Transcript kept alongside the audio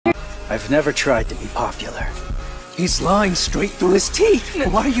I've never tried to be popular. He's lying straight through his teeth.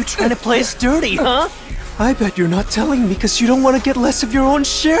 Why are you trying to play us dirty, huh? I bet you're not telling me because you don't want to get less of your own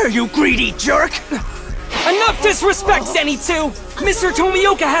share, you greedy jerk! Enough disrespect, Zenitsu! Mr.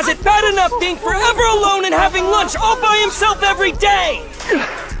 Tomioka has it bad enough being forever alone and having lunch all by himself every day!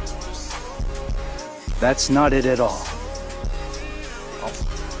 That's not it at all.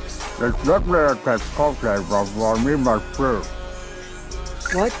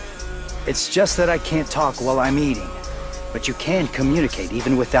 What? It's just that I can't talk while I'm eating. But you can communicate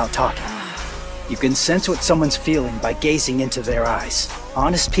even without talking. You can sense what someone's feeling by gazing into their eyes.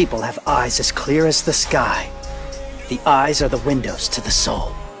 Honest people have eyes as clear as the sky. The eyes are the windows to the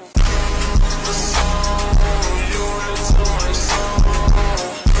soul.